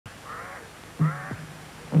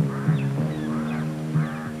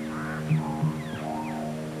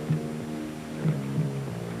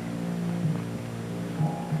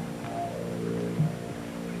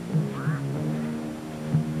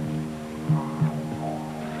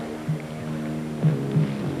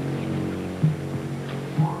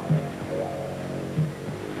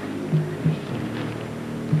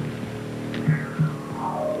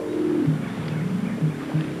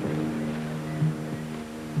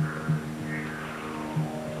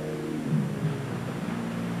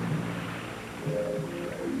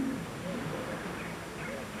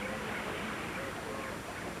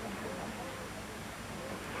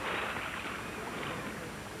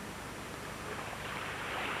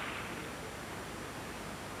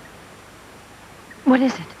What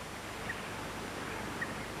is it?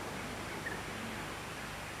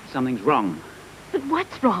 Something's wrong. But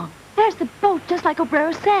what's wrong? There's the boat, just like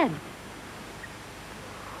Obrero said.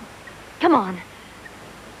 Come on.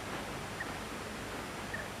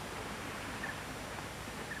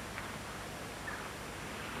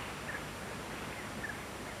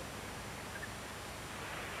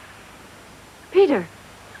 Peter.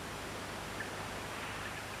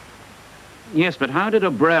 Yes, but how did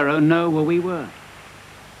Obrero know where we were?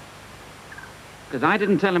 Because I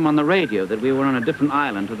didn't tell him on the radio that we were on a different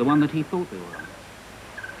island to the one that he thought we were on.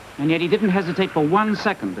 And yet he didn't hesitate for 1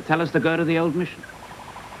 second to tell us to go to the old mission.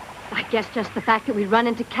 I guess just the fact that we run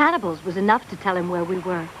into cannibals was enough to tell him where we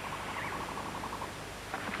were.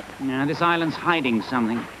 Now, this island's hiding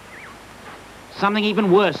something. Something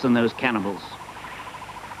even worse than those cannibals.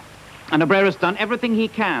 And Obrero's done everything he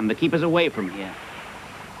can to keep us away from here.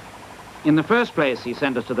 In the first place, he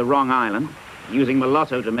sent us to the wrong island, using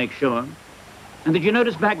mulatto to make sure. And did you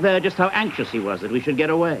notice back there just how anxious he was that we should get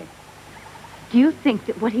away? Do you think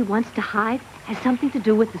that what he wants to hide has something to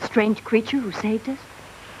do with the strange creature who saved us?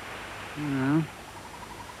 Well,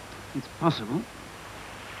 it's possible.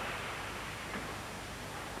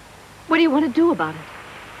 What do you want to do about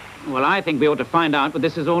it? Well, I think we ought to find out what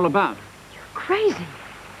this is all about. You're crazy.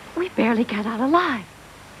 We barely got out alive.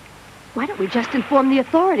 Why don't we just inform the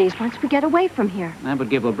authorities once we get away from here? That would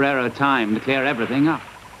give Obrero time to clear everything up.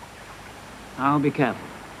 I'll be careful.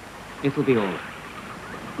 It'll be all right.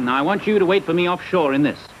 Now, I want you to wait for me offshore in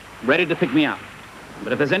this, ready to pick me up.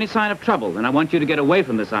 But if there's any sign of trouble, then I want you to get away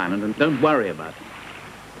from this island and don't worry about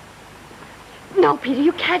it. No, Peter,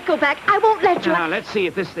 you can't go back. I won't let you. Now, let's see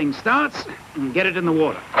if this thing starts and get it in the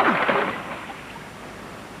water.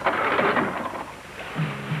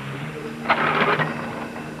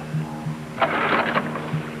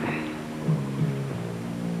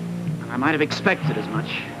 I might have expected as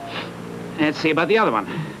much. Let's see about the other one.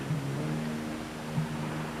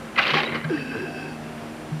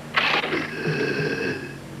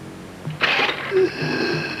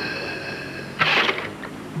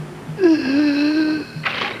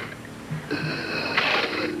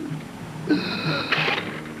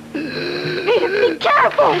 Peter, be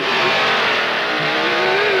careful!